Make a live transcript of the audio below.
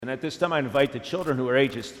And at this time, I invite the children who are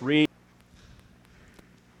ages 3.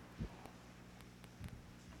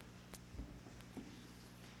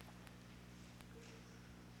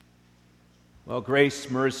 Well, grace,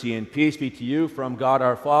 mercy, and peace be to you from God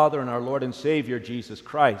our Father and our Lord and Savior, Jesus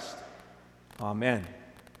Christ. Amen.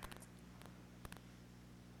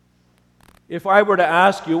 If I were to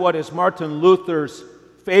ask you what is Martin Luther's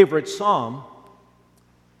favorite psalm,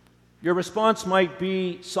 your response might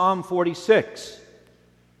be Psalm 46.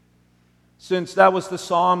 Since that was the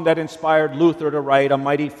psalm that inspired Luther to write, "A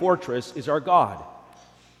mighty fortress is our God."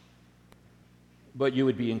 But you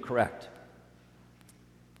would be incorrect.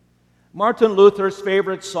 Martin Luther's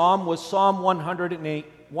favorite psalm was Psalm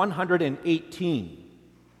 118.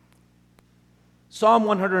 Psalm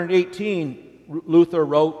 118, Luther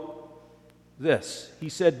wrote this. He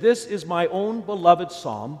said, "This is my own beloved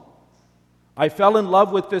psalm. I fell in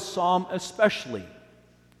love with this psalm especially.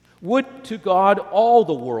 Would to God all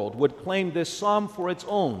the world would claim this psalm for its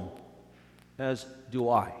own, as do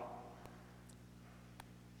I."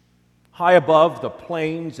 High above the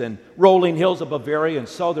plains and rolling hills of Bavaria and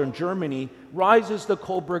southern Germany rises the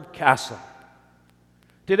Coburg Castle.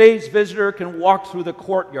 Today's visitor can walk through the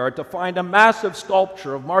courtyard to find a massive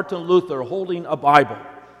sculpture of Martin Luther holding a Bible.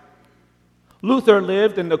 Luther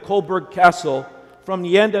lived in the Coburg Castle from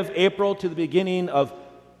the end of April to the beginning of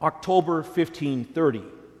October 1530.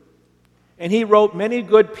 And he wrote many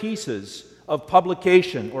good pieces of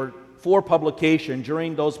publication or for publication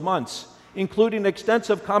during those months, including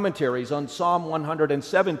extensive commentaries on Psalm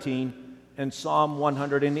 117 and Psalm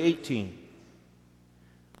 118.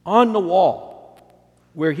 On the wall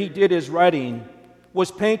where he did his writing was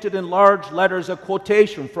painted in large letters a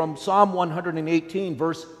quotation from Psalm 118,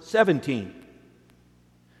 verse 17.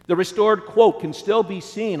 The restored quote can still be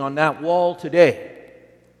seen on that wall today.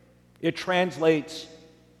 It translates,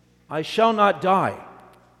 "I shall not die,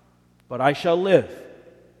 but I shall live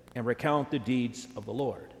and recount the deeds of the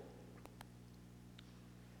Lord."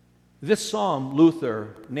 This psalm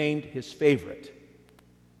Luther named his favorite,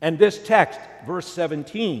 and this text, verse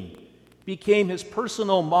 17, became his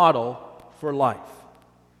personal model for life.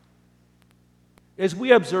 As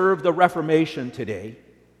we observe the Reformation today,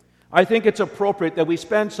 I think it's appropriate that we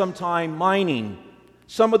spend some time mining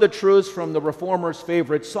some of the truths from the Reformer's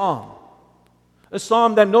favorite psalm. A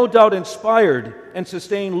psalm that no doubt inspired and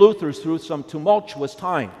sustained Luther through some tumultuous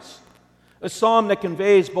times. A psalm that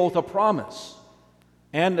conveys both a promise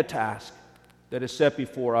and the task that is set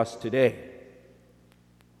before us today.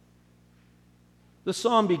 The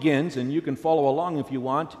psalm begins, and you can follow along if you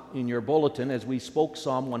want in your bulletin as we spoke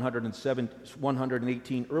Psalm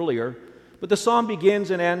 118 earlier. But the psalm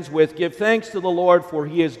begins and ends with, "Give thanks to the Lord, for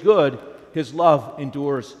he is good. His love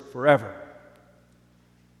endures forever."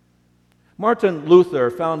 Martin Luther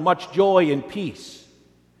found much joy and peace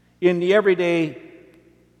in the everyday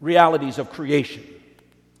realities of creation.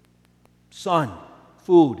 Sun,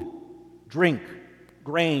 food, drink,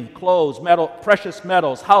 grain, clothes, precious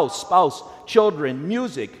metals, house, spouse, children,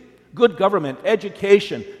 music, good government,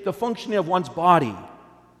 education, the functioning of one's body.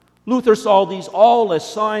 Luther saw these all as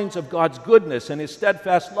signs of God's goodness and his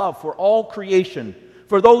steadfast love for all creation,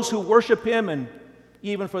 for those who worship him and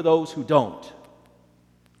even for those who don't.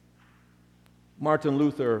 Martin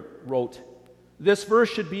Luther wrote, "This verse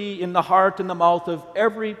should be in the heart and the mouth of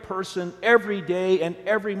every person, every day and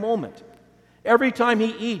every moment. Every time he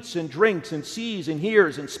eats and drinks and sees and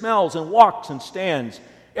hears and smells and walks and stands,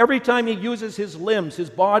 every time he uses his limbs, his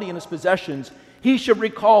body, and his possessions, he should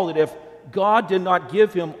recall that if God did not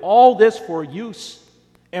give him all this for use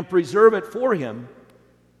and preserve it for him,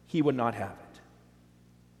 he would not have it."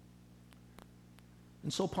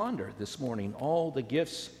 And so ponder this morning all the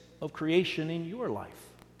gifts of creation in your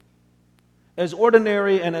life. As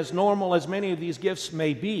ordinary and as normal as many of these gifts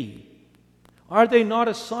may be, are they not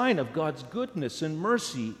a sign of God's goodness and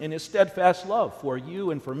mercy and his steadfast love for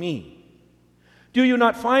you and for me? Do you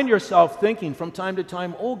not find yourself thinking from time to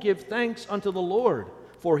time, "Oh, give thanks unto the Lord,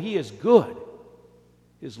 for he is good.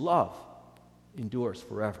 His love endures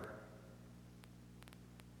forever"?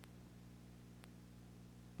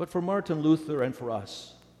 But for Martin Luther and for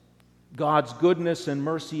us, God's goodness and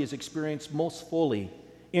mercy is experienced most fully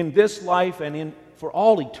in this life and for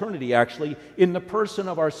all eternity, actually, in the person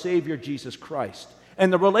of our Savior Jesus Christ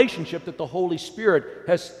and the relationship that the Holy Spirit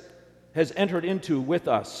has entered into with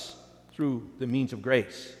us through the means of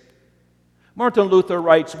grace. Martin Luther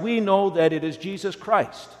writes, "We know that it is Jesus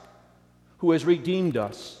Christ who has redeemed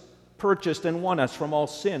us, purchased and won us from all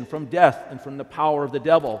sin, from death, and from the power of the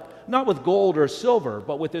devil, not with gold or silver,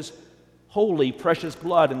 but with his holy, precious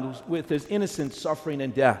blood and with his innocent suffering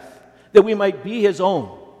and death, that we might be his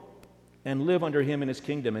own. and live under him in his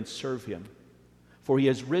kingdom and serve him. For he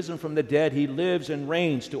has risen from the dead. He lives and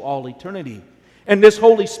reigns to all eternity. And this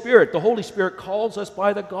Holy Spirit, the Holy Spirit calls us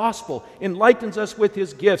by the gospel, enlightens us with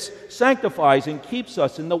his gifts, sanctifies and keeps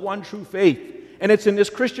us in the one true faith. And it's in this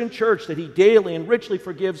Christian church that he daily and richly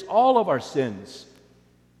forgives all of our sins,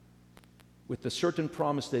 with the certain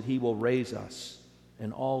promise that he will raise us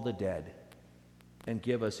and all the dead and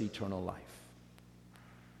give us eternal life.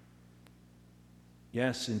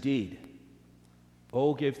 Yes, indeed.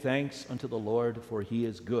 Oh, give thanks unto the Lord, for he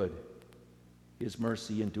is good. His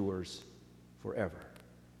mercy endures forever.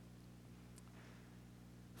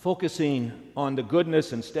 Focusing on the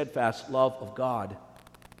goodness and steadfast love of God,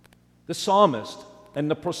 the psalmist and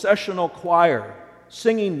the processional choir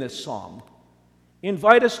singing this psalm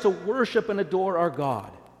invite us to worship and adore our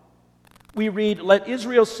God. We read, "Let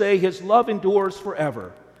Israel say, his love endures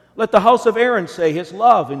forever. Let the house of Aaron say, his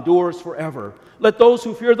love endures forever. Let those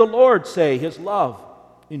who fear the Lord say, his love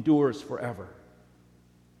endures forever."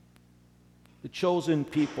 The chosen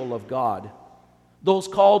people of God, those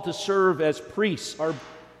called to serve as priests, are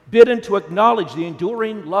bidden to acknowledge the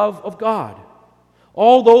enduring love of God.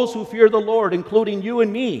 All those who fear the Lord, including you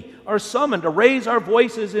and me, are summoned to raise our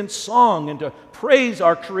voices in song and to praise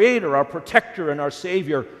our Creator, our Protector, and our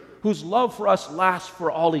Savior, whose love for us lasts for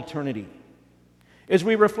all eternity. As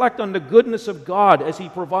we reflect on the goodness of God as he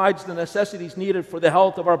provides the necessities needed for the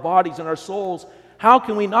health of our bodies and our souls, how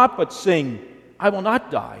can we not but sing, "I will not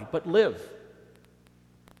die, but live,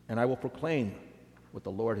 and I will proclaim what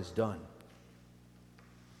the Lord has done"?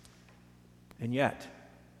 And yet,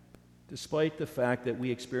 despite the fact that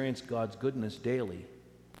we experience God's goodness daily,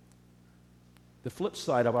 the flip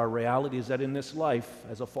side of our reality is that in this life,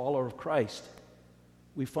 as a follower of Christ,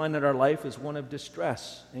 we find that our life is one of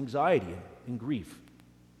distress, anxiety, and grief.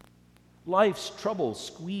 Life's troubles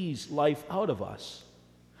squeeze life out of us.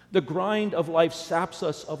 The grind of life saps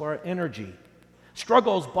us of our energy.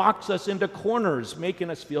 Struggles box us into corners,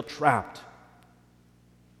 making us feel trapped.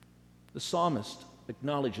 The psalmist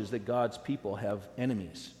acknowledges that God's people have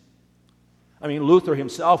enemies. Luther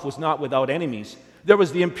himself was not without enemies. There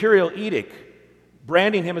was the imperial edict,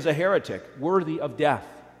 branding him as a heretic, worthy of death.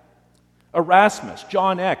 Erasmus,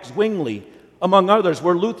 John X, Zwingli, among others,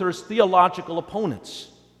 were Luther's theological opponents.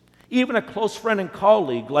 Even a close friend and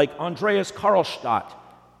colleague like Andreas Karlstadt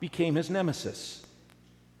became his nemesis.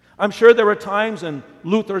 I'm sure there were times in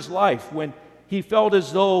Luther's life when he felt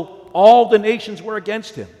as though all the nations were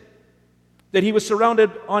against him, that he was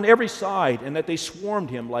surrounded on every side, and that they swarmed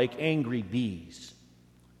him like angry bees,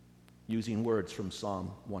 using words from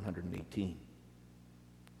Psalm 118.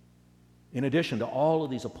 In addition to all of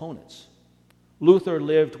these opponents, Luther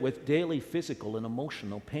lived with daily physical and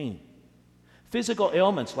emotional pain. Physical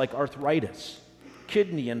ailments like arthritis,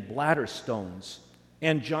 kidney and bladder stones,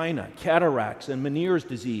 angina, cataracts, and Meniere's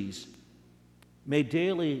disease made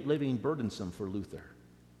daily living burdensome for Luther.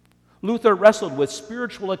 Luther wrestled with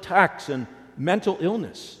spiritual attacks and mental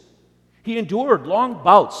illness. He endured long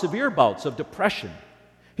bouts, severe bouts of depression.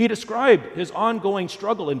 He described his ongoing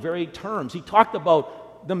struggle in varied terms. He talked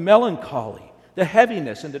about the melancholy, the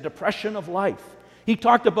heaviness, and the depression of life. He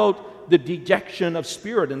talked about the dejection of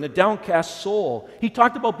spirit and the downcast soul. He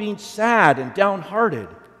talked about being sad and downhearted.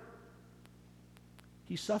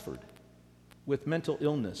 He suffered with mental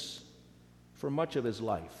illness for much of his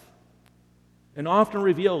life and often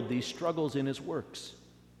revealed these struggles in his works.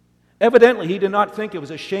 Evidently, he did not think it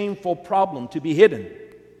was a shameful problem to be hidden.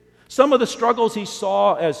 Some of the struggles he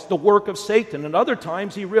saw as the work of Satan, and other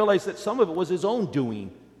times he realized that some of it was his own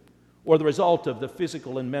doing, or the result of the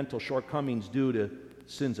physical and mental shortcomings due to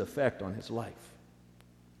sin's effect on his life.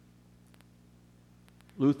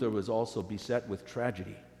 Luther was also beset with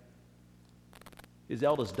tragedy. His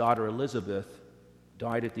eldest daughter, Elizabeth,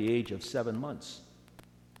 died at the age of 7 months.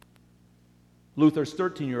 Luther's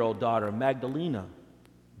 13-year-old daughter, Magdalena,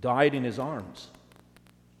 died in his arms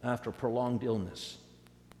after prolonged illness.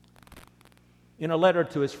 In a letter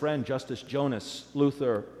to his friend Justus Jonas,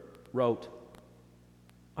 Luther wrote,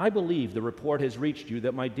 "I believe the report has reached you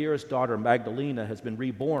that my dearest daughter Magdalena has been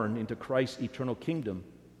reborn into Christ's eternal kingdom.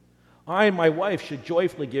 I and my wife should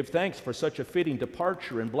joyfully give thanks for such a fitting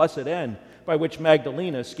departure and blessed end by which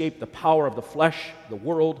Magdalena escaped the power of the flesh, the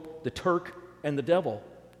world, the Turk, and the devil.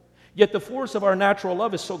 Yet the force of our natural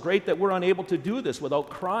love is so great that we're unable to do this without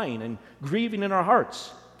crying and grieving in our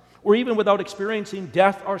hearts, or even without experiencing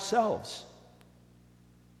death ourselves.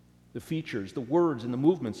 The features, the words, and the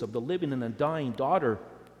movements of the living and the dying daughter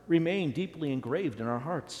remain deeply engraved in our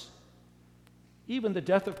hearts. Even the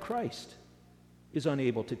death of Christ is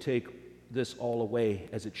unable to take this all away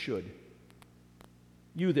as it should.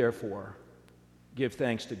 You, therefore, give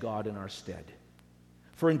thanks to God in our stead.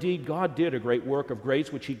 For indeed, God did a great work of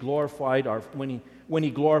grace, which He glorified when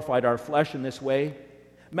He glorified our flesh in this way.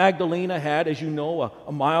 Magdalena had, as you know,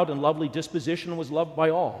 a mild and lovely disposition and was loved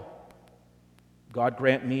by all. God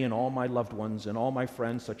grant me and all my loved ones and all my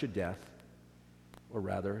friends such a death, or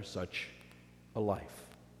rather, such a life.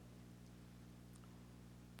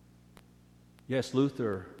 Yes,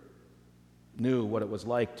 Luther knew what it was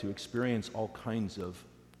like to experience all kinds of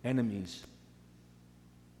enemies.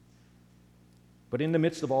 But in the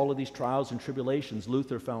midst of all of these trials and tribulations,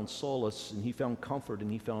 Luther found solace, and he found comfort,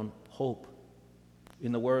 and he found hope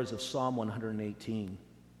in the words of Psalm 118.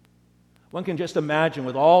 One can just imagine,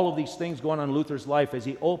 with all of these things going on in Luther's life, as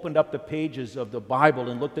he opened up the pages of the Bible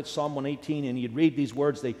and looked at Psalm 118, and he'd read these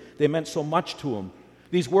words, they meant so much to him.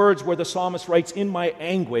 These words where the psalmist writes, "In my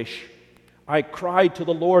anguish, I cried to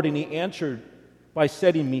the Lord, and He answered by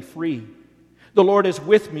setting me free. The Lord is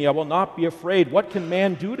with me, I will not be afraid. What can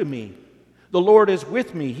man do to me? The Lord is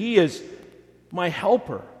with me, He is my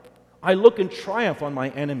helper. I look in triumph on my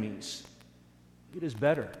enemies." It is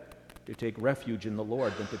better to take refuge in the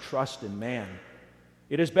Lord than to trust in man.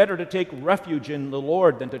 It is better to take refuge in the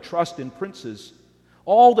Lord than to trust in princes.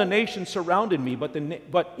 All the nations surrounded me, but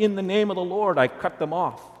in the name of the Lord I cut them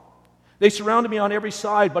off. They surrounded me on every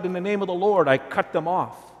side, but in the name of the Lord I cut them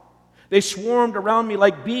off. They swarmed around me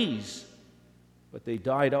like bees, but they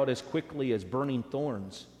died out as quickly as burning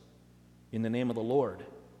thorns. In the name of the Lord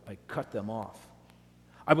I cut them off.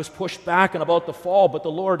 I was pushed back and about to fall, but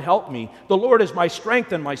the Lord helped me. The Lord is my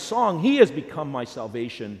strength and my song. He has become my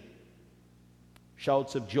salvation.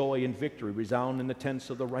 Shouts of joy and victory resound in the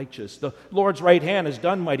tents of the righteous. The Lord's right hand has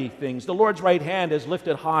done mighty things. The Lord's right hand is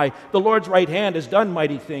lifted high. The Lord's right hand has done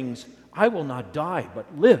mighty things. I will not die,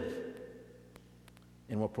 but live,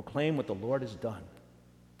 and will proclaim what the Lord has done.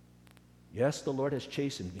 Yes, the Lord has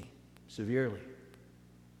chastened me severely,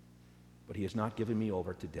 but He has not given me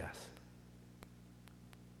over to death.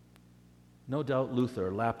 No doubt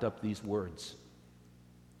Luther lapped up these words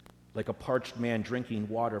like a parched man drinking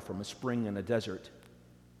water from a spring in a desert,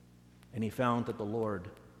 and he found that the Lord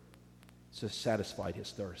satisfied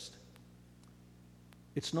his thirst.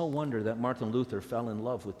 It's no wonder that Martin Luther fell in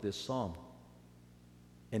love with this psalm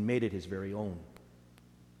and made it his very own.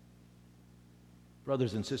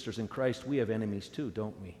 Brothers and sisters in Christ, we have enemies too,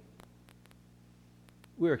 don't we?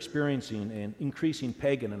 We're experiencing an increasing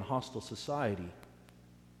pagan and hostile society.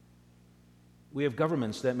 We have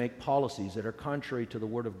governments that make policies that are contrary to the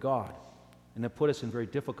Word of God and that put us in very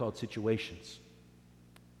difficult situations.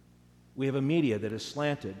 We have a media that is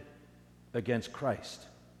slanted against Christ.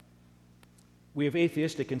 We have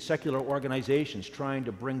atheistic and secular organizations trying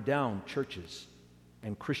to bring down churches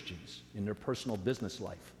and Christians in their personal business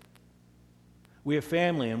life. We have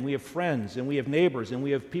family and we have friends and we have neighbors and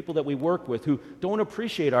we have people that we work with who don't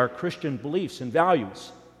appreciate our Christian beliefs and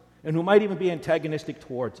values and who might even be antagonistic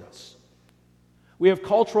towards us. We have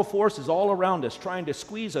cultural forces all around us trying to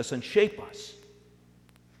squeeze us and shape us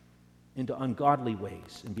into ungodly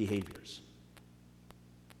ways and behaviors.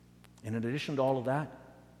 And in addition to all of that,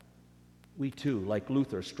 we too, like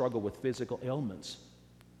Luther, struggle with physical ailments.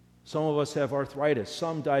 Some of us have arthritis,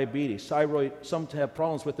 some diabetes, thyroid, some have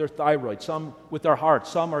problems with their thyroid, some with their heart,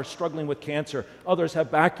 some are struggling with cancer, others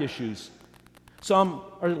have back issues. Some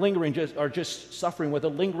are just suffering with a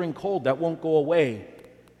lingering cold that won't go away.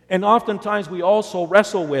 And oftentimes we also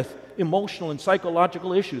wrestle with emotional and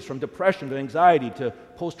psychological issues, from depression to anxiety to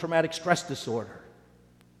post-traumatic stress disorder,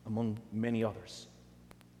 among many others.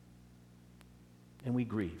 And we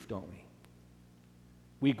grieve, don't we?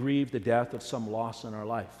 We grieve the death of some loss in our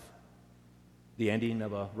life, the ending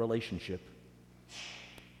of a relationship,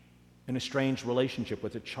 an estranged relationship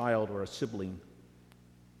with a child or a sibling,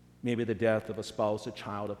 maybe the death of a spouse, a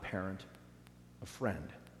child, a parent, a friend.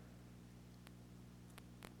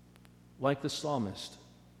 Like the psalmist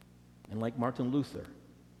and like Martin Luther,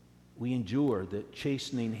 we endure the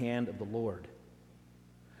chastening hand of the Lord.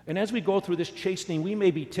 And as we go through this chastening, we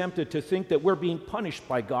may be tempted to think that we're being punished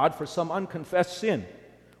by God for some unconfessed sin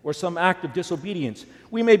or some act of disobedience.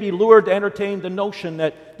 We may be lured to entertain the notion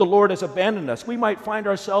that the Lord has abandoned us. We might find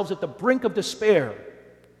ourselves at the brink of despair,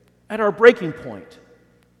 at our breaking point.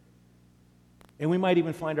 And we might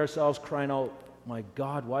even find ourselves crying out, "My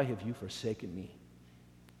God, why have you forsaken me?"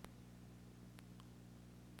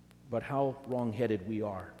 But how wrong-headed we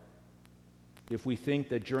are if we think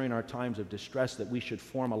that during our times of distress that we should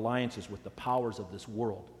form alliances with the powers of this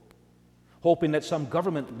world, hoping that some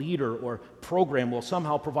government leader or program will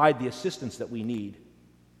somehow provide the assistance that we need.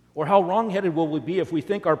 Or how wrong-headed will we be if we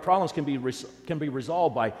think our problems can be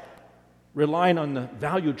resolved by relying on the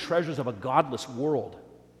valued treasures of a godless world.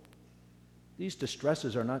 These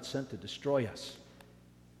distresses are not sent to destroy us,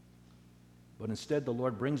 but instead the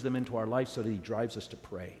Lord brings them into our life so that He drives us to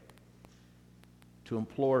pray, to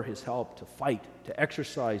implore His help, to fight, to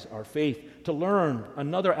exercise our faith, to learn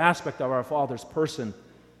another aspect of our Father's person,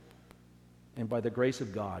 and by the grace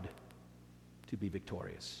of God, to be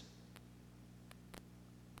victorious.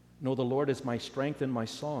 No, the Lord is my strength and my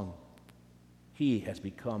song. He has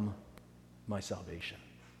become my salvation.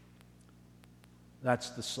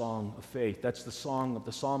 That's the song of faith. That's the song of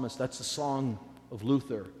the psalmist. That's the song of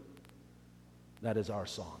Luther. That is our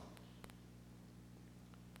song.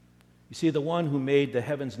 You see, the one who made the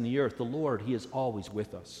heavens and the earth, the Lord, He is always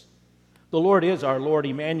with us. The Lord is our Lord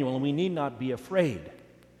Emmanuel, and we need not be afraid.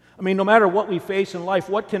 I mean, no matter what we face in life,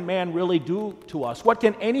 what can man really do to us? What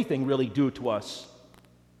can anything really do to us?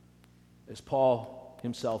 As Paul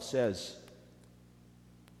himself says,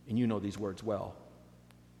 and you know these words well,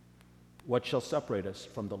 what shall separate us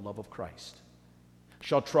from the love of Christ?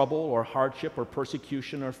 Shall trouble or hardship or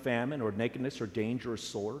persecution or famine or nakedness or danger or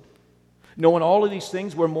sword? No, in all of these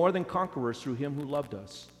things we're more than conquerors through Him who loved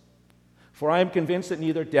us. For I am convinced that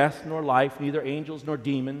neither death nor life, neither angels nor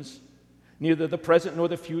demons, neither the present nor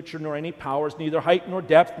the future, nor any powers, neither height nor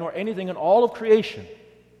depth, nor anything in all of creation,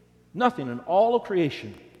 nothing in all of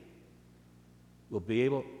creation will be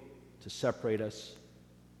able to separate us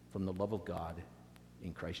from the love of God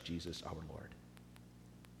in Christ Jesus our Lord.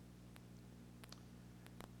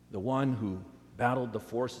 The one who battled the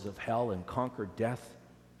forces of hell and conquered death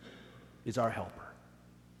is our helper,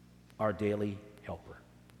 our daily helper.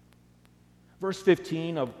 Verse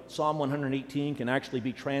 15 of Psalm 118 can actually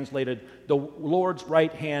be translated, the Lord's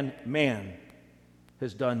right-hand man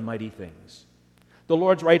has done mighty things. The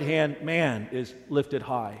Lord's right-hand man is lifted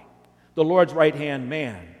high. The Lord's right-hand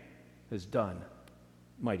man has done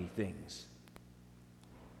mighty things.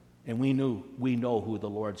 And we know who the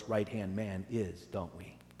Lord's right-hand man is, don't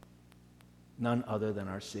we? None other than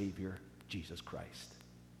our Savior, Jesus Christ.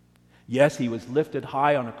 Yes, He was lifted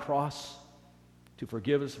high on a cross to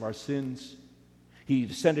forgive us of our sins. He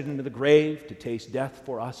descended into the grave to taste death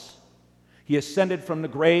for us. He ascended from the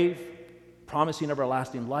grave, promising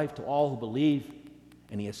everlasting life to all who believe,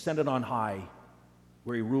 and He ascended on high,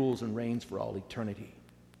 where He rules and reigns for all eternity.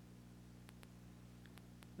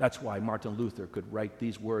 That's why Martin Luther could write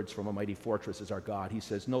these words from A Mighty Fortress Is Our God. He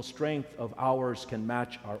says, no strength of ours can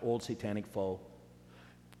match our old satanic foe.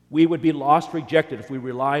 We would be lost, rejected, if we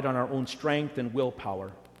relied on our own strength and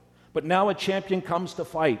willpower. But now a champion comes to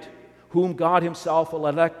fight, whom God Himself will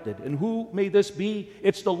elected. And who may this be?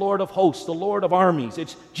 It's the Lord of hosts, the Lord of armies.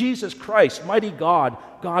 It's Jesus Christ, mighty God,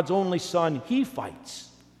 God's only Son. He fights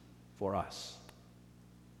for us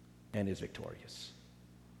and is victorious.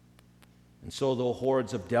 And so though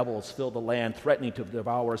hordes of devils fill the land, threatening to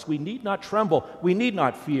devour us, we need not tremble, we need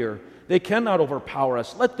not fear. They cannot overpower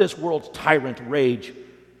us. Let this world's tyrant rage.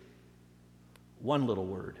 One little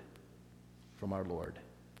word from our Lord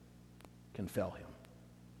can fell him.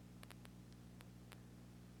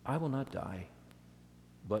 I will not die,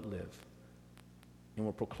 but live, and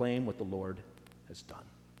will proclaim what the Lord has done.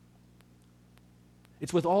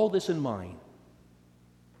 It's with all this in mind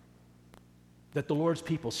that the Lord's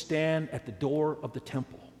people stand at the door of the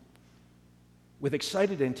temple with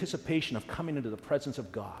excited anticipation of coming into the presence of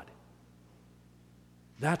God.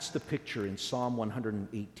 That's the picture in Psalm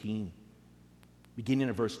 118, beginning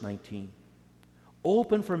at verse 19.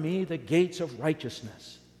 Open for me the gates of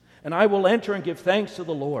righteousness, and I will enter and give thanks to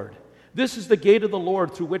the Lord. This is the gate of the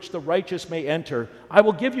Lord through which the righteous may enter. I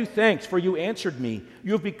will give you thanks, for you answered me.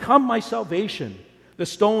 You have become my salvation. The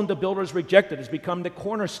stone the builders rejected has become the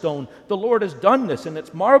cornerstone. The Lord has done this, and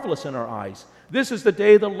it's marvelous in our eyes. This is the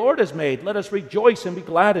day the Lord has made. Let us rejoice and be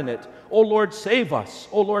glad in it. O Lord, save us.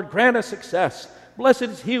 O Lord, grant us success. Blessed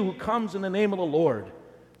is he who comes in the name of the Lord.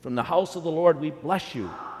 From the house of the Lord we bless you.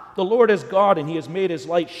 The Lord is God, and he has made his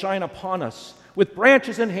light shine upon us. With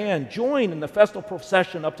branches in hand, join in the festal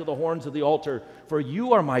procession up to the horns of the altar. For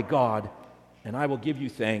you are my God, and I will give you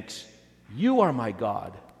thanks. You are my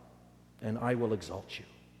God, and I will exalt you.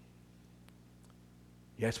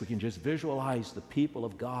 Yes, we can just visualize the people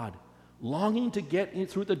of God longing to get in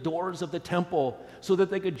through the doors of the temple so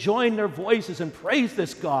that they could join their voices and praise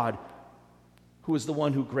this God who is the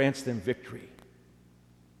one who grants them victory.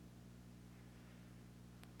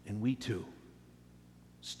 And we too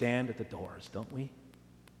stand at the doors, don't we,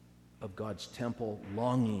 of God's temple,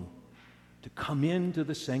 longing to come into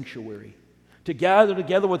the sanctuary, to gather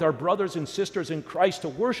together with our brothers and sisters in Christ to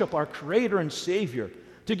worship our Creator and Savior,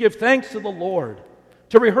 to give thanks to the Lord,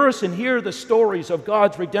 to rehearse and hear the stories of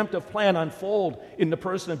God's redemptive plan unfold in the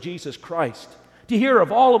person of Jesus Christ, to hear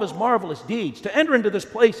of all of his marvelous deeds, to enter into this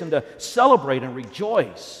place and to celebrate and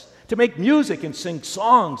rejoice, to make music and sing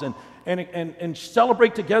songs and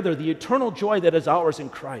celebrate together the eternal joy that is ours in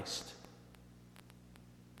Christ.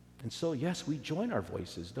 And so, yes, we join our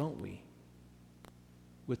voices, don't we,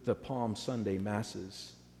 with the Palm Sunday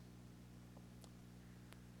Masses.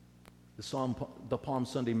 The Palm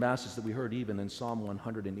Sunday Masses that we heard even in Psalm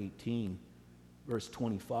 118, verse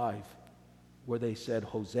 25, where they said,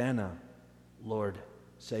 "Hosanna, Lord,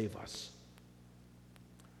 save us."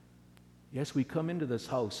 Yes, we come into this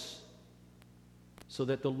house so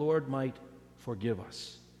that the Lord might forgive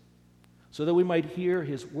us, so that we might hear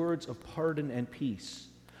his words of pardon and peace,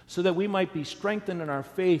 so that we might be strengthened in our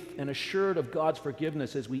faith and assured of God's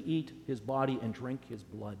forgiveness as we eat his body and drink his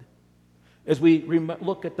blood. As we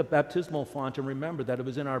look at the baptismal font and remember that it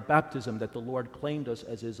was in our baptism that the Lord claimed us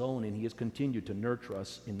as his own, and he has continued to nurture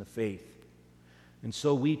us in the faith. And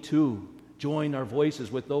so we too join our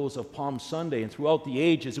voices with those of Palm Sunday and throughout the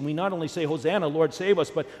ages, and we not only say, "Hosanna, Lord, save us,"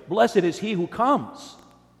 but "Blessed is he who comes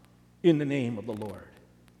in the name of the Lord."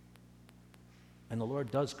 And the Lord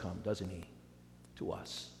does come, doesn't he, to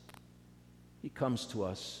us? He comes to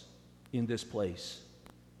us in this place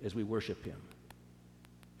as we worship him,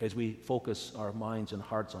 as we focus our minds and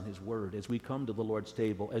hearts on his word, as we come to the Lord's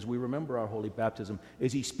table, as we remember our holy baptism,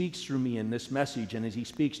 as he speaks through me in this message, and as he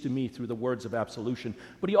speaks to me through the words of absolution.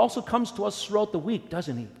 But he also comes to us throughout the week,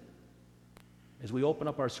 doesn't he? As we open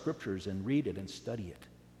up our scriptures and read it and study it,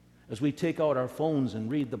 as we take out our phones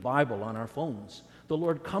and read the Bible on our phones, the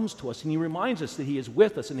Lord comes to us and he reminds us that he is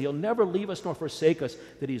with us and he'll never leave us nor forsake us,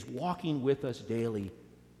 that he's walking with us daily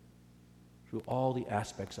through all the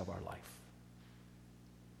aspects of our life.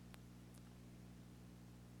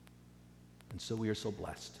 And so we are so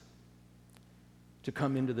blessed to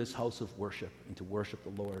come into this house of worship and to worship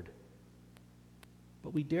the Lord.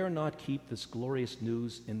 But we dare not keep this glorious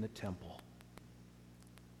news in the temple.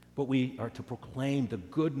 But we are to proclaim the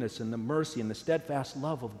goodness and the mercy and the steadfast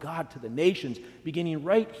love of God to the nations, beginning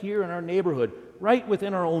right here in our neighborhood, right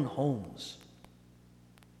within our own homes.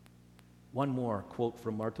 One more quote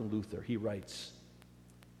from Martin Luther. He writes,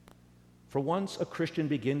 "For once a Christian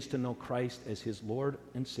begins to know Christ as his Lord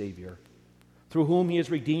and Savior, through whom he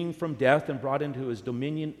is redeemed from death and brought into his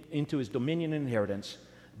dominion and inheritance,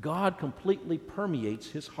 God completely permeates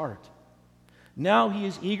his heart. Now he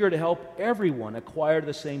is eager to help everyone acquire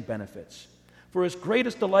the same benefits. For his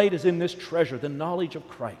greatest delight is in this treasure, the knowledge of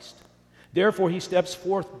Christ. Therefore he steps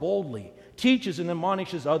forth boldly, teaches and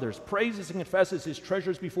admonishes others, praises and confesses his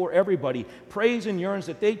treasures before everybody, prays and yearns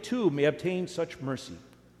that they too may obtain such mercy.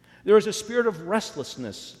 There is a spirit of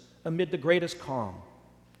restlessness amid the greatest calm,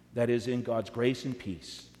 that is in God's grace and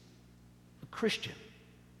peace. A Christian,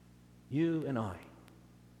 you and I,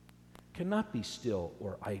 cannot be still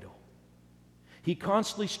or idle. He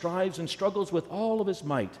constantly strives and struggles with all of his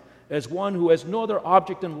might as one who has no other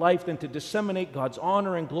object in life than to disseminate God's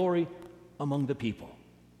honor and glory among the people,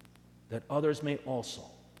 that others may also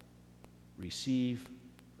receive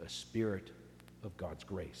the Spirit of God's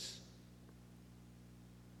grace."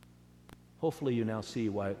 Hopefully you now see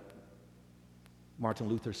why Martin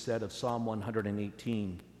Luther said of Psalm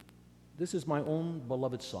 118, "This is my own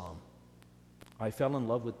beloved psalm. I fell in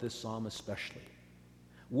love with this psalm especially.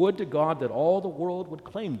 Would to God that all the world would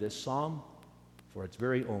claim this psalm for its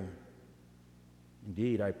very own.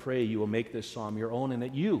 Indeed, I pray you will make this psalm your own and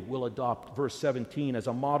that you will adopt verse 17 as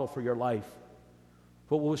a model for your life.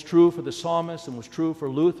 For what was true for the psalmist and was true for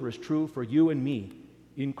Luther is true for you and me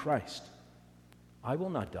in Christ. I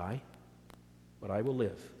will not die, but I will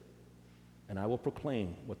live, and I will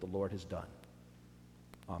proclaim what the Lord has done.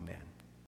 Amen."